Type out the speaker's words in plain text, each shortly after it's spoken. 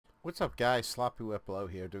What's up, guys? Sloppy Whiplow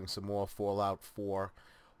here, doing some more Fallout 4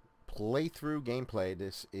 playthrough gameplay.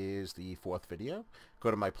 This is the fourth video.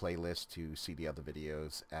 Go to my playlist to see the other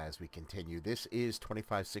videos as we continue. This is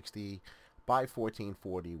 2560 by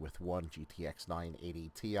 1440 with one GTX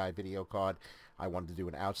 980 Ti video card. I wanted to do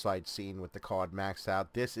an outside scene with the card maxed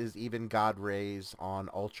out. This is even GodRays on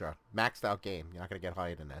Ultra. Maxed out game. You're not going to get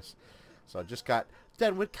higher than this. So I just got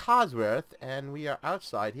done with Cosworth, and we are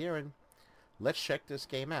outside here, and let's check this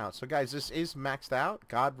game out. So guys, this is maxed out.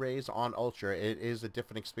 GodRays on Ultra. It is a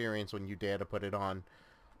different experience when you dare to put it on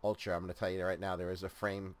Ultra. I'm going to tell you right now, there is a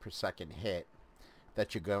frame per second hit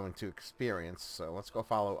that you're going to experience. So let's go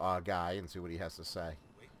follow our guy and see what he has to say.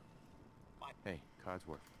 Hey,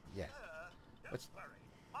 Codsworth. Yeah. Don't worry.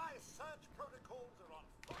 My search protocols are on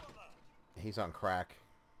full alert. He's on crack.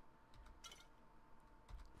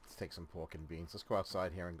 Let's take some pork and beans. Let's go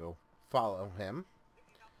outside here and go follow him.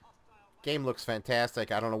 Game looks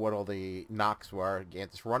fantastic. I don't know what all the knocks were.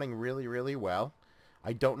 It's running really, really well.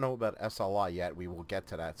 I don't know about SLI yet. We will get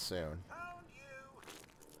to that soon. Found you.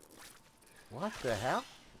 What the hell?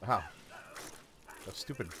 Oh. Those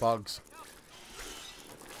stupid bugs.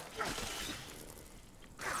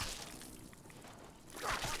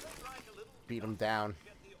 Beat him down.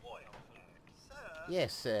 Get the oil flag. Sir,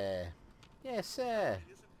 Yes, sir. Yes, sir.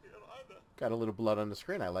 he isn't here either. Got a little blood on the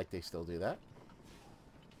screen. I like they still do that.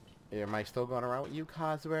 Am I still going around with you,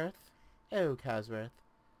 Cosworth? Oh, Cosworth.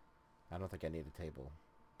 I don't think I need a table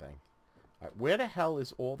thing. Alright, where the hell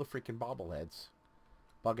is all the freaking bobbleheads?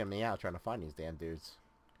 Bugging me out trying to find these damn dudes.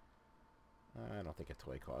 I don't think a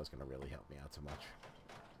toy car is going to really help me out too much.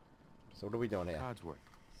 So what are we doing here? Codsworth.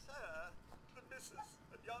 Sir, the missus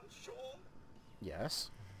and young Sean,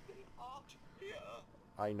 Yes. they aren't here.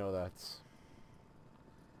 I know that's...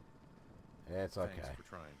 It's okay. Thanks for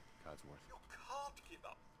trying, Codsworth. You can't give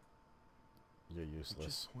up. You're You're useless.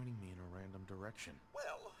 just pointing me in a random direction.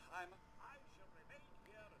 Well, I shall remain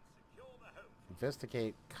here and secure the home.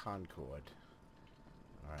 Investigate Concord.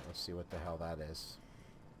 Alright, let's see what the hell that is.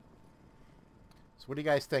 So what do you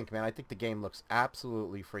guys think, man? I think the game looks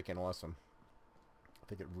absolutely freaking awesome. I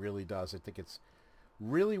think it really does. I think it's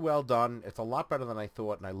really well done. It's a lot better than I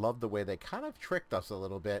thought, and I love the way they kind of tricked us a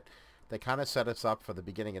little bit. They kind of set us up for the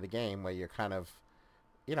beginning of the game where you're kind of,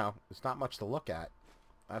 you know, it's not much to look at.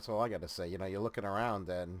 That's all I got to say. You know, you're looking around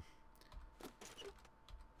and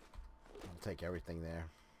I'll take everything there.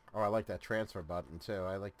 Oh, I like that transfer button too.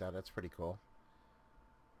 I like that. That's pretty cool.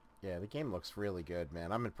 Yeah, the game looks really good,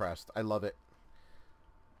 man. I'm impressed. I love it.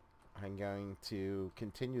 I'm going to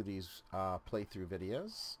continue these playthrough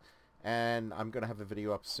videos, and I'm going to have a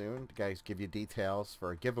video up soon to guys give you details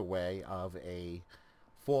for a giveaway of a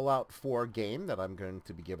Fallout 4 game that I'm going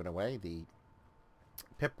to be giving away. The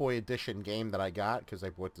Pip-Boy Edition game that I got, because I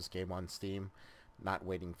bought this game on Steam, not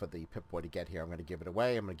waiting for the Pip-Boy to get here. I'm going to give it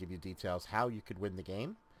away. I'm going to give you details how you could win the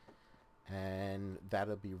game, and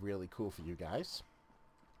that'll be really cool for you guys.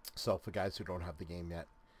 So for guys who don't have the game yet,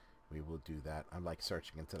 we will do that. I'm like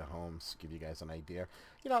searching into the homes, give you guys an idea.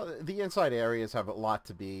 You know, the inside areas have a lot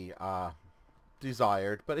to be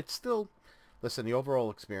desired, but it's still, listen, the overall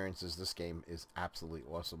experience is this game is absolutely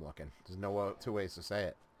awesome looking. There's no two ways to say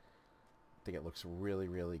it. I think it looks really,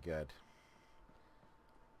 really good.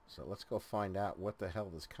 So let's go find out what the hell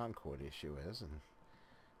this Concord issue is and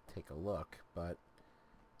take a look. But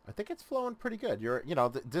I think it's flowing pretty good. You know,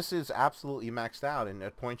 this is absolutely maxed out, and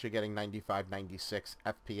at points you're getting 95, 96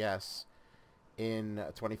 FPS in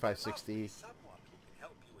 2560. Someone who can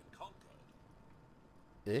help you in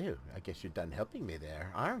Concord. Ew, I guess you're done helping me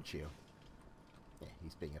there, aren't you? Yeah,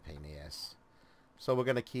 he's being a pain in the ass. So we're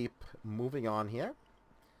going to keep moving on here.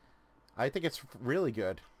 I think it's really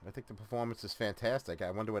good. I think the performance is fantastic.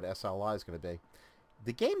 I wonder what SLI is going to be.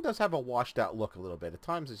 The game does have a washed out look a little bit. At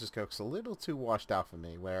times it just looks a little too washed out for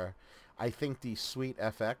me, where I think the Sweet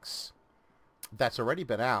FX that's already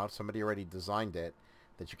been out, somebody already designed it,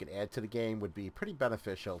 that you could add to the game would be pretty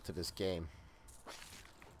beneficial to this game.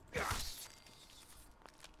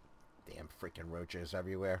 Damn freaking roaches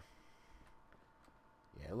everywhere.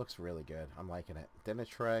 Yeah, it looks really good. I'm liking it. Dinner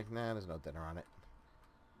tray? Nah, there's no dinner on it.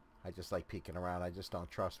 I just like peeking around. I just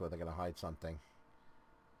don't trust where they're going to hide something.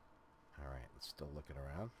 Alright, let's still looking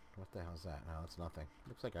around. What the hell's that? No, it's nothing.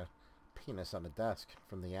 Looks like a penis on the desk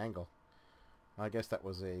from the angle. I guess that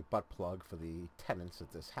was a butt plug for the tenants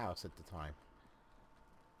at this house at the time.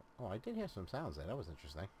 Oh, I did hear some sounds there. That was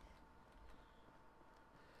interesting.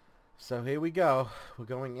 So here we go. We're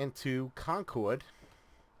going into Concord.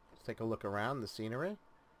 Let's take a look around the scenery.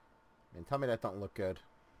 And tell me that don't look good.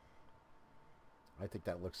 I think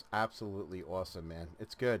that looks absolutely awesome, man.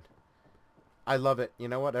 It's good. I love it. You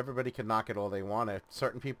know what? Everybody can knock it all they want. If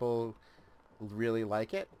certain people really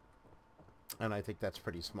like it, and I think that's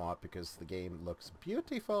pretty smart because the game looks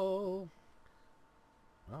beautiful.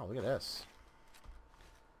 Oh, look at this.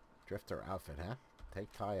 Drifter outfit, huh?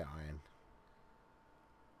 Take tire iron.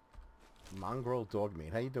 Mongrel dog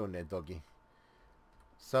meat. How you doing there, doggy?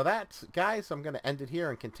 So that's, guys, I'm going to end it here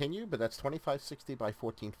and continue, but that's 2560 by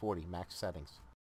 1440 max settings.